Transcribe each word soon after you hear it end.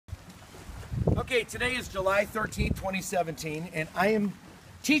Okay, today is July 13th, 2017, and I am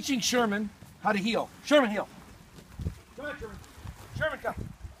teaching Sherman how to heel. Sherman, heel. Come on, Sherman. Sherman, come.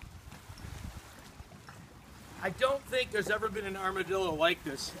 I don't think there's ever been an armadillo like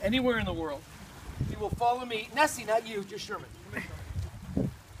this anywhere in the world. He will follow me. Nessie, not you, just Sherman. Come here,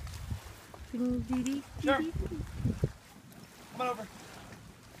 Sherman. Sherman. Come on over.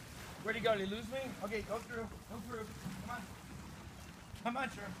 Where'd he go? Did he lose me? Okay, go through. Go through. Come on. Come on,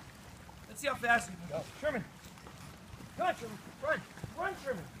 Sherman. Let's see how fast you can go. Sherman. Come on, Sherman. Run. Run,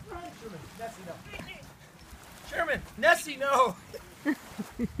 Sherman. Run, Sherman. Nessie, no. Sherman. Nessie, no.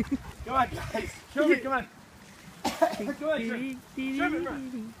 Come on, guys. Sherman, come on. Come on, Sherman. Sherman,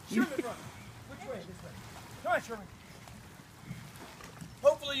 run. Sherman, run. Which way? This way. Come on, Sherman.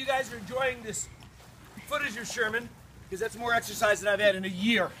 Hopefully you guys are enjoying this footage of Sherman, because that's more exercise than I've had in a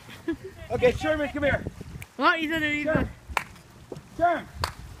year. Okay, Sherman, come here. Oh, he's underneath. Sherman. Sherman.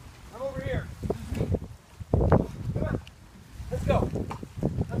 I'm over here. Come on. Let's go.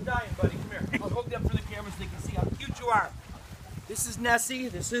 I'm dying, buddy. Come here. I'll hold you up for the camera so they can see how cute you are. This is Nessie.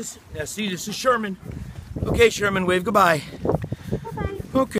 This is Nessie. This is Sherman. Okay, Sherman, wave goodbye. Bye-bye. Okay.